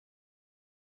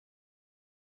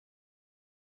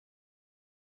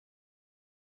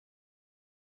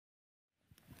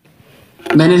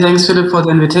Many thanks, Philip, for the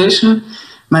invitation.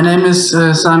 My name is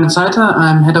Seiter.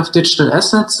 I'm head of digital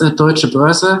assets at Deutsche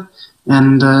Börse,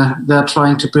 and they're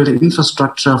trying to build an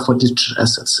infrastructure for digital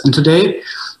assets. And today,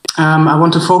 I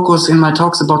want to focus in my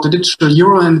talks about the digital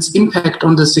euro and its impact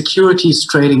on the securities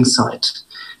trading side.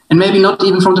 And maybe not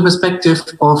even from the perspective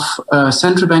of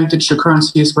central bank digital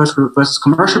currencies versus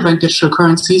commercial bank digital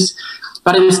currencies,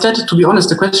 but instead, to be honest,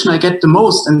 the question I get the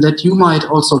most, and that you might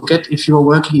also get if you are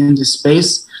working in this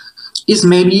space, is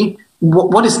maybe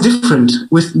what is different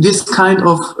with this kind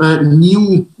of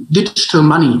new digital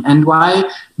money, and why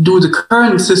do the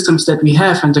current systems that we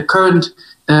have and the current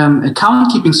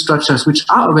account keeping structures, which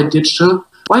are already digital,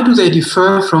 why do they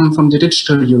differ from the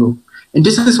digital euro? And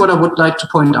this is what I would like to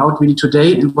point out really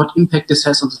today, and what impact this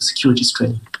has on the securities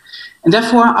trading. And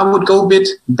therefore, I would go a bit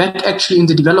back actually in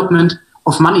the development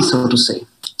of money, so to say.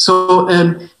 So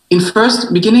in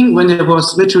first beginning, when there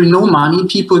was literally no money,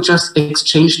 people just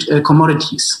exchanged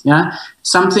commodities. Yeah,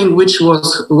 something which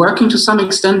was working to some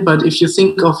extent. But if you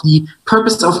think of the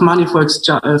purpose of money, for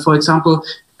example,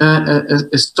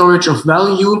 a storage of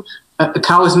value, a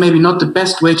cow is maybe not the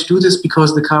best way to do this,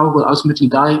 because the cow will ultimately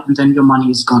die and then your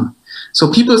money is gone.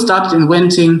 So people started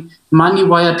inventing money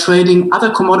via trading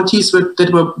other commodities that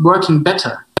were working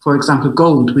better. For example,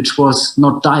 gold, which was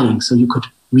not dying, so you could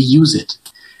reuse it.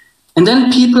 And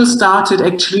then people started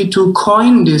actually to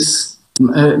coin this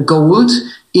gold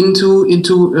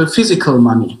into physical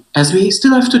money, as we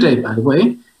still have today, by the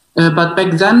way. But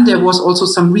back then there was also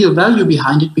some real value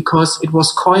behind it, because it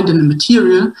was coined in a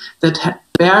material that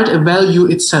bared a value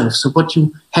itself. So what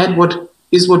you had, what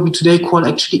we today call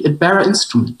actually a bearer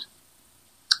instrument.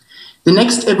 The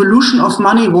next evolution of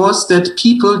money was that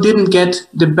people didn't get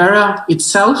the bearer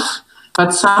itself,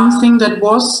 but something that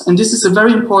was, and this is a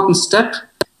very important step,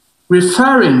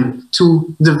 referring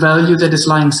to the value that is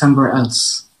lying somewhere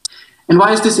else. And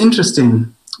why is this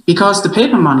interesting? Because the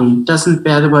paper money doesn't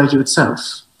bear the value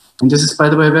itself. And this is, by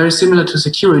the way, very similar to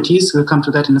securities. We'll come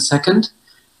to that in a second.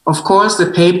 Of course,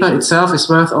 the paper itself is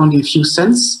worth only a few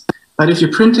cents. But if you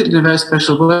print it in a very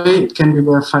special way, it can be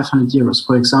worth 500 euros,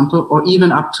 for example, or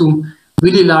even up to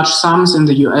really large sums in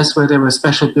the US, where there were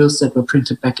special bills that were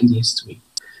printed back in the history.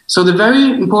 So the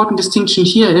very important distinction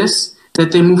here is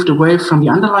that they moved away from the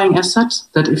underlying asset,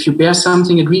 that if you bear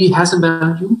something, it really has a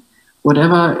value,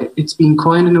 whatever it's being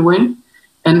coined in a way.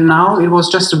 And now it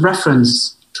was just a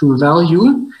reference to a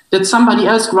value that somebody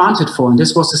else granted for, and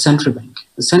this was the central bank.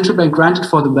 The central bank granted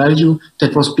for the value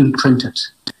that was being printed.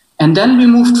 And then we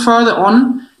moved further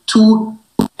on to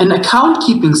an account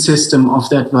keeping system of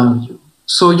that value.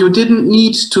 So you didn't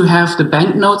need to have the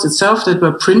banknotes itself that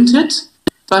were printed,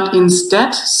 but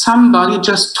instead somebody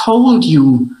just told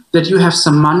you that you have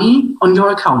some money on your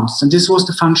accounts, and this was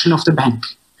the function of the bank.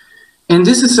 And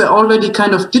this is already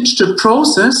kind of digital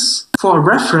process for a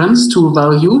reference to a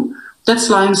value that's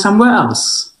lying somewhere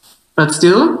else. But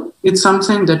still, it's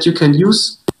something that you can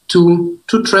use to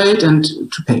trade and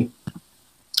to pay.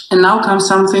 And now comes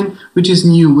something which is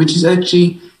new, which is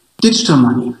actually digital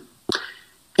money.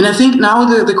 And I think now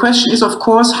the question is, of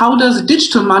course, how does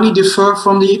digital money differ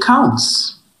from the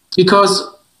accounts? Because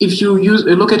if you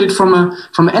look at it from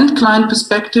an end client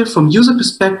perspective, from user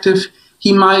perspective,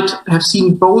 he might have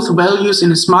seen both values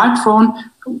in a smartphone,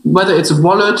 whether it's a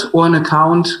wallet or an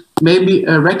account. Maybe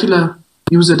a regular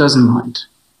user doesn't mind.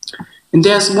 And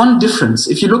there's one difference.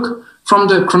 If you look from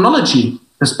the chronology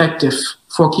perspective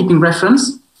for keeping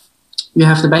reference, you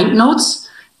have the banknotes,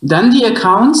 then the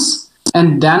accounts,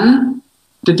 and then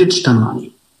the digital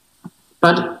money.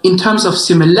 But in terms of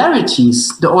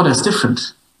similarities, the order is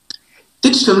different.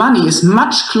 Digital money is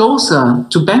much closer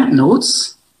to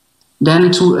banknotes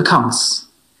than to accounts.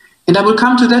 And I will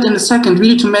come to that in a second,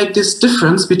 really to make this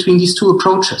difference between these two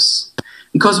approaches.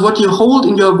 Because what you hold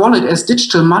in your wallet as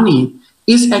digital money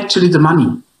is actually the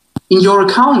money. In your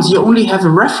accounts, you only have a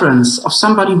reference of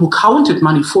somebody who counted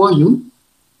money for you.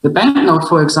 The banknote,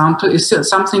 for example, is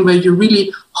something where you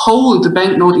really hold the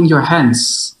banknote in your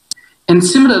hands. And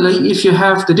similarly, if you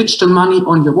have the digital money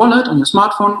on your wallet, on your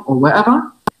smartphone, or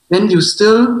wherever, then you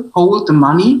still hold the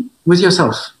money with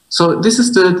yourself. So this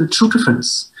is the true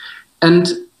difference. And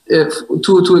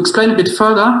to explain a bit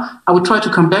further, I would try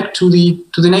to come back to the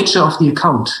nature of the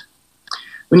account.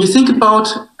 When you think about,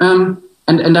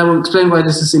 and I will explain why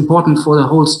this is important for the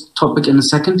whole topic in a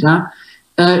second, yeah.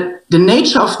 The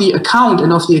nature of the account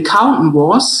and of the accountant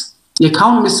was, the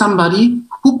accountant is somebody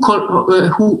who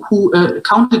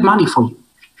counted money for you.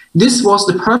 This was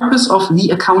the purpose of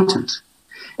the accountant.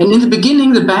 And in the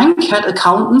beginning, the bank had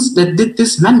accountants that did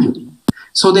this manually.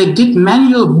 So they did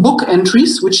manual book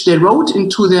entries, which they wrote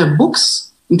into their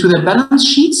books, into their balance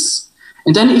sheets.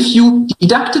 And then if you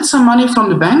deducted some money from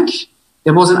the bank,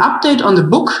 there was an update on the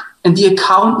book and the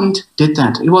accountant did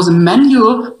that. It was a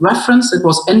manual reference that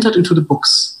was entered into the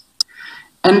books.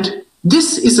 And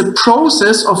this is a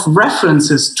process of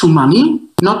references to money,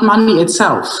 not money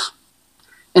itself.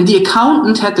 And the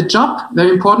accountant had the job,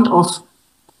 very important, of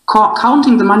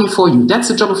counting the money for you. That's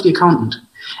the job of the accountant.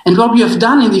 And what we have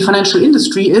done in the financial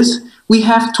industry is we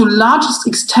have to largest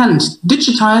extent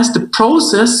digitized the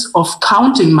process of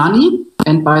counting money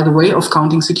and, by the way, of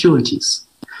counting securities.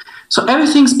 So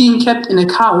everything's being kept in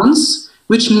accounts,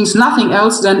 which means nothing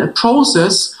else than a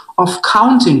process of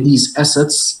counting these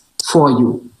assets for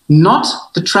you, not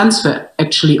the transfer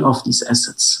actually of these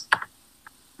assets.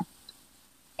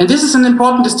 And this is an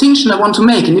important distinction I want to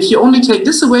make. And if you only take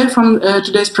this away from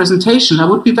today's presentation, I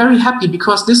would be very happy,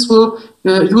 because this will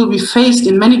you will be faced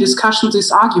in many discussions,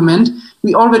 this argument,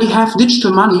 we already have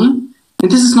digital money,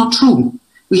 and this is not true.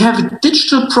 We have a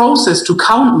digital process to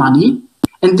count money,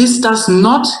 and this does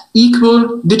not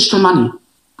equal digital money.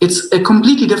 It's a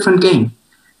completely different game.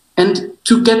 And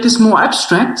to get this more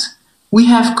abstract, we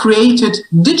have created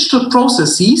digital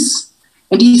processes,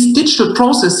 and these digital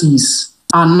processes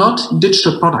are not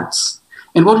digital products.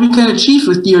 And what we can achieve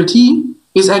with DLT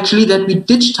is actually that we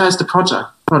digitize the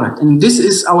product. And this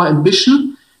is our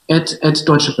ambition at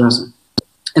Deutsche Börse.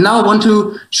 And now I want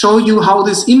to show you how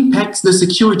this impacts the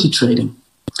security trading.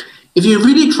 If you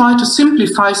really try to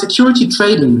simplify security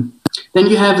trading, then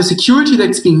you have a security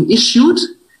that's being issued.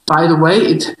 By the way,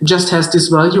 it just has this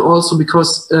value also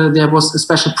because there was a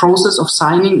special process of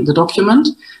signing the document.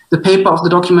 The paper of the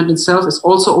document itself is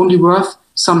also only worth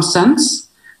some cents,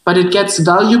 but it gets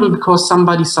valuable because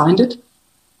somebody signed it.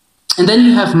 And then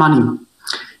you have money.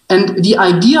 And the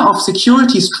idea of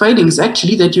securities trading is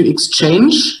actually that you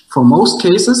exchange, for most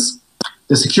cases,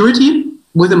 the security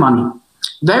with the money.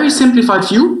 Very simplified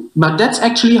view, but that's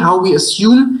actually how we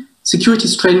assume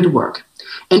securities trading to work.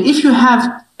 And if you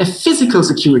have a physical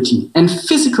security and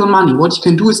physical money, what you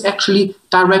can do is actually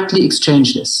directly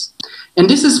exchange this. And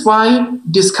this is why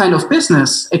this kind of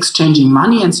business, exchanging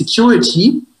money and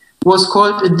security, was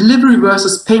called a delivery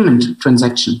versus payment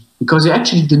transaction, because you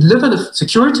actually deliver the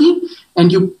security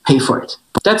and you pay for it.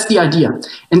 That's the idea.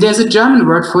 And there's a German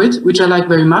word for it, which I like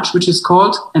very much, which is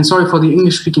called, and sorry for the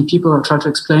English-speaking people, I'll try to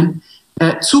explain,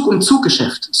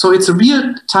 Zug-um-Zug-Geschäft. So it's a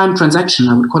real-time transaction,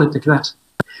 I would call it like that.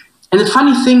 And the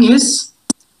funny thing is,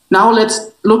 now let's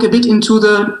look a bit into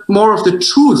the more of the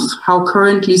truth, how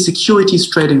currently securities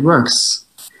trading works.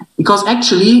 Because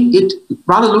actually, it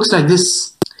rather looks like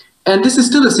this. And this is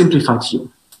still a simplified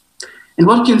view. And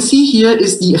what you can see here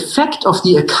is the effect of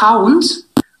the account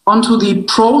onto the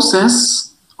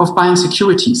process of buying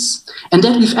securities. And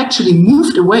that we've actually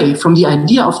moved away from the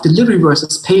idea of delivery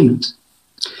versus payment.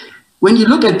 When you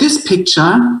look at this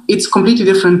picture, it's completely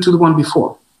different to the one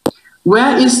before.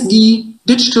 Where is the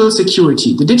digital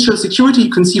security? The digital security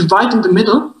you can see right in the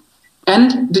middle.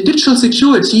 And the digital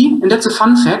security, and that's a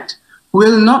fun fact,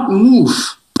 will not move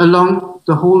along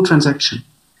the whole transaction.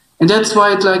 And that's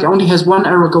why it only has one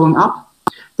arrow going up.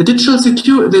 The digital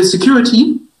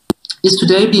security is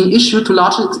today being issued to a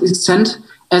large extent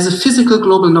as a physical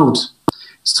global node.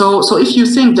 So if you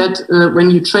think that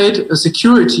when you trade a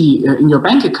security in your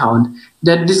bank account,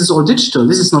 that this is all digital,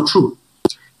 this is not true.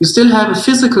 You still have a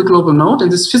physical global node,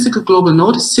 and this physical global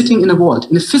node is sitting in a vault,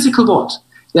 in a physical vault.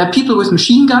 There are people with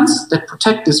machine guns that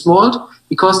protect this vault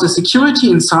because the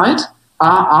security inside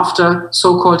are, after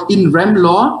so-called in rem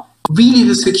law, really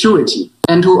the security.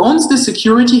 And who owns this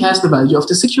security has the value of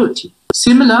the security.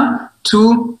 Similar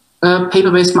to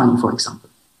paper-based money, for example.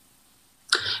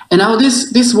 And now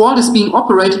this vault is being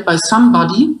operated by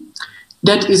somebody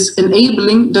that is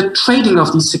enabling the trading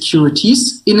of these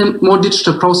securities in a more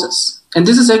digital process. And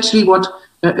this is actually what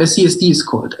a CSD is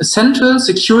called, a central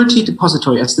security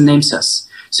depository, as the name says.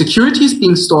 Security is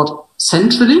being stored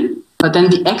centrally, but then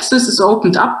the access is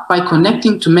opened up by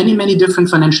connecting to many, many different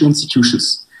financial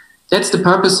institutions. That's the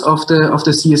purpose of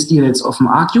the CSD that's often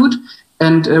argued,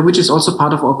 and which is also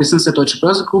part of our business at Deutsche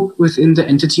Börse Group within the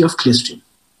entity of Clearstream.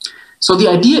 So the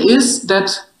idea is that,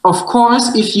 of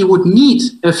course, if you would need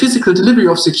a physical delivery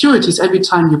of securities every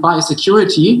time you buy a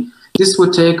security, this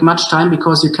would take much time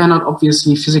because you cannot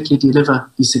obviously physically deliver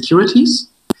these securities.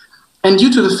 And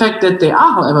due to the fact that they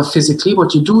are, however, physically,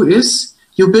 what you do is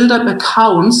you build up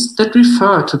accounts that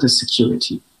refer to the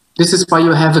security. This is why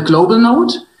you have a global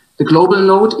node. The global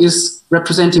node is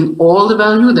representing all the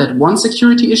value that one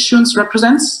security issuance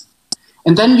represents.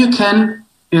 And then you can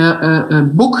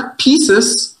book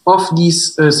pieces of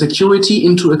these security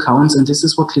into accounts, and this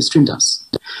is what Clearstream does.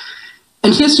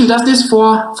 And Clearstream does this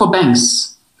for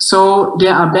banks. So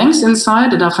there are banks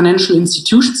inside that are financial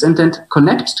institutions and then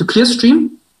connect to Clearstream.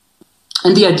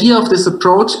 And the idea of this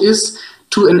approach is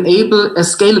to enable a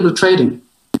scalable trading,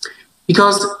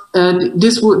 because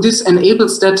this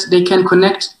enables that they can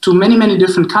connect to many, many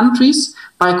different countries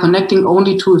by connecting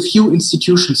only to a few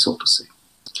institutions, so to say.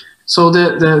 So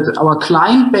our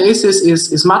client base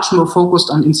is much more focused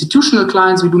on institutional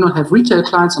clients. We do not have retail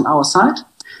clients on our side.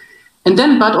 And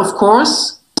then, but of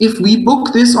course, if we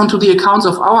book this onto the accounts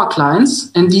of our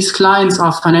clients, and these clients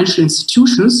are financial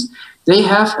institutions, they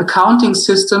have accounting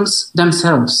systems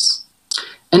themselves.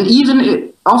 And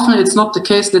even often it's not the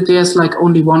case that there's like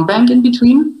only one bank in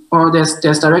between, or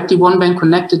there's directly one bank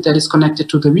connected that is connected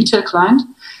to the retail client.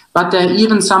 But there are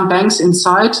even some banks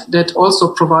inside that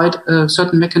also provide a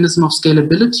certain mechanism of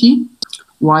scalability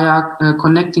via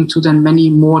connecting to then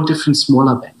many more different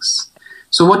smaller banks.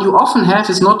 So what you often have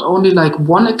is not only like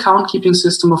one account keeping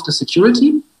system of the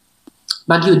security,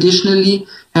 but you additionally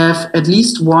have at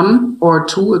least one or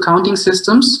two accounting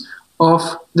systems of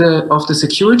the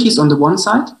securities on the one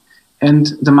side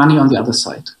and the money on the other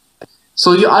side.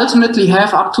 So you ultimately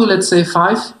have up to, let's say,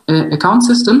 5 account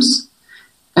systems.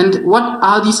 And what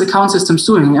are these account systems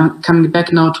doing? I'm coming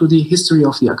back now to the history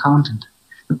of the accountant.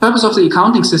 The purpose of the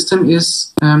accounting system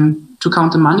is to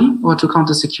count the money or to count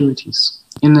the securities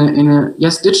in a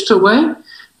yes, digital way,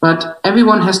 but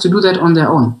everyone has to do that on their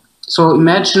own. So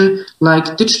imagine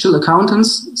like digital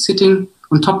accountants sitting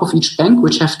on top of each bank,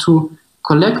 which have to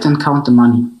collect and count the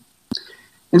money.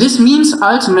 And this means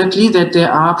ultimately that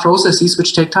there are processes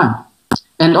which take time.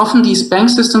 And often these bank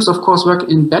systems, of course, work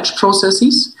in batch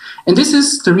processes. And this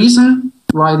is the reason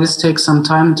why this takes some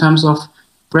time in terms of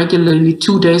regularly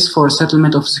 2 days for a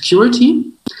settlement of security.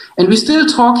 And we still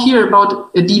talk here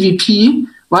about a DVP,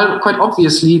 while quite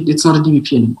obviously it's not a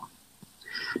DVP anymore.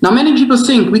 Now, many people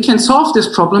think we can solve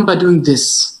this problem by doing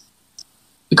this,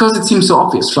 because it seems so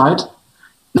obvious, right?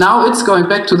 Now it's going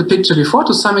back to the picture before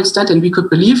to some extent, and we could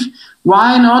believe,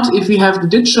 why not, if we have the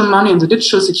digital money and the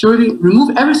digital security,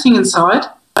 remove everything inside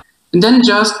and then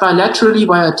just bilaterally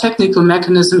via a technical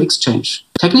mechanism exchange?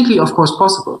 Technically, of course,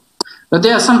 possible. But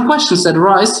there are some questions that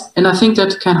arise, and I think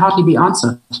that can hardly be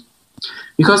answered.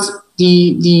 Because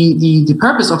the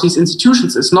purpose of these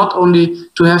institutions is not only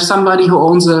to have somebody who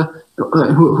owns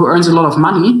who earns a lot of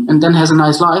money and then has a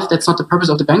nice life. That's not the purpose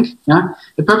of the bank. Yeah?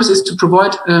 The purpose is to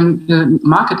provide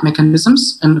market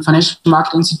mechanisms and financial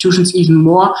market institutions even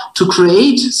more to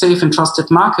create safe and trusted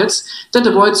markets that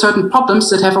avoid certain problems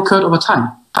that have occurred over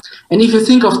time. And if you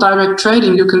think of direct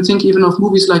trading, you can think even of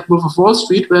movies like Wolf of Wall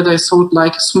Street, where they sold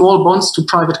like small bonds to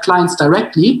private clients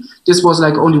directly. This was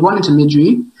like only one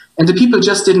intermediary, and the people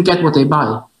just didn't get what they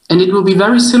buy. And it will be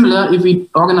very similar if we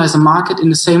organize a market in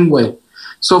the same way.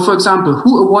 So, for example,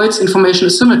 who avoids information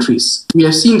asymmetries? We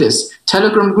have seen this.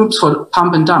 Telegram groups for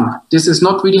pump and dump. This is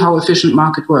not really how efficient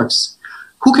market works.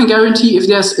 Who can guarantee if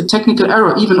there's a technical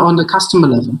error, even on the customer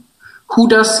level? Who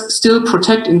does still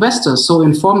protect investors, so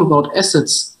inform about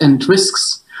assets and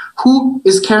risks? Who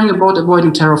is caring about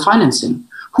avoiding terror financing?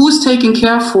 Who is taking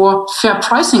care for fair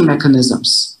pricing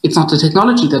mechanisms? It's not the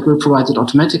technology that will provide it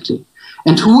automatically.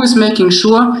 And who is making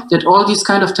sure that all these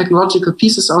kind of technological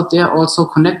pieces out there also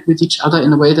connect with each other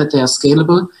in a way that they are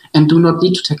scalable and do not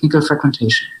lead to technical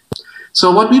fragmentation?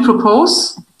 So what we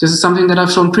propose, this is something that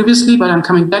I've shown previously, but I'm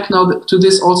coming back now to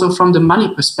this also from the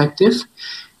money perspective.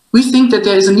 We think that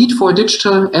there is a need for a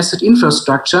digital asset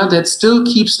infrastructure that still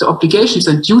keeps the obligations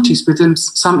and duties within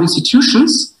some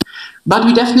institutions, but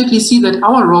we definitely see that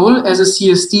our role as a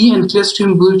CSD and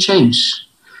Clearstream will change.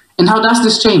 And how does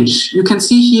this change? You can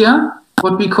see here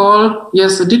what we call,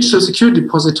 yes, a digital security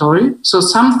depository. So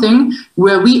something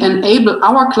where we enable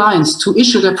our clients to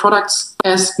issue their products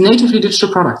as natively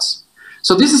digital products.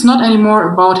 So this is not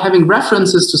anymore about having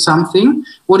references to something.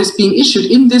 What is being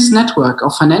issued in this network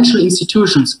of financial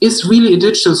institutions is really a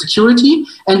digital security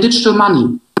and digital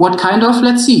money. What kind of?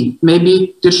 Let's see.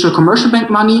 Maybe digital commercial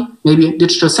bank money, maybe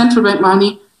digital central bank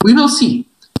money. We will see.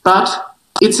 But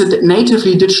it's a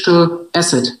natively digital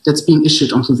asset that's being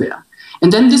issued onto there.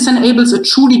 And then this enables a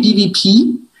truly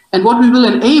DVP. And what we will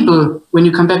enable, when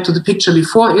you come back to the picture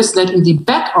before, is that in the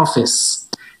back office,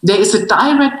 there is a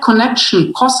direct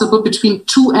connection possible between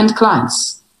two end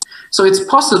clients. So it's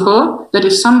possible that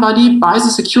if somebody buys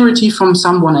a security from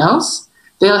someone else,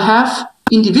 they'll have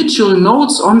individual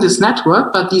nodes on this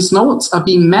network, but these nodes are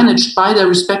being managed by their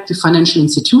respective financial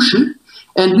institution.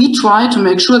 And we try to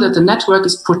make sure that the network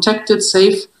is protected,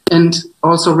 safe, and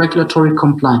also regulatory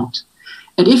compliant.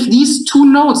 And if these two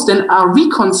nodes then are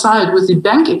reconciled with the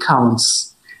bank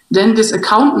accounts, then this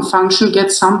accountant function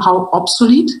gets somehow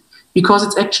obsolete because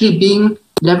it's actually being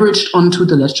leveraged onto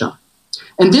the ledger.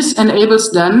 And this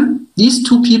enables then these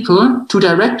two people to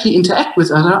directly interact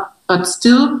with other, but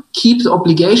still keep the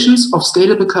obligations of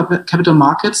scalable capital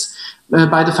markets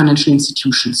by the financial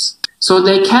institutions. So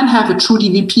they can have a true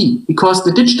DVP because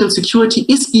the digital security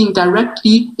is being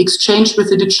directly exchanged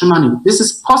with the digital money. This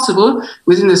is possible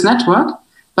within this network,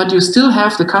 but you still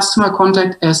have the customer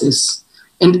contact as is.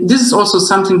 And this is also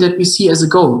something that we see as a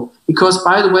goal, because,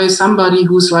 by the way, somebody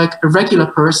who's like a regular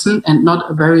person and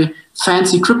not a very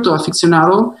fancy crypto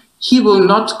aficionado, he will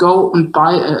not go and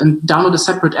buy and download a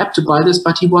separate app to buy this,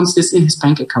 but he wants this in his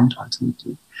bank account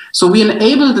ultimately. So we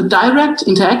enable the direct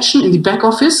interaction in the back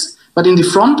office, but in the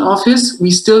front office, we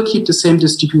still keep the same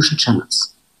distribution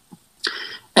channels.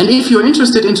 And if you're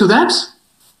interested into that,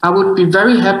 I would be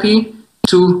very happy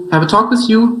to have a talk with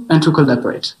you and to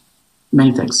collaborate.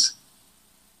 Many thanks.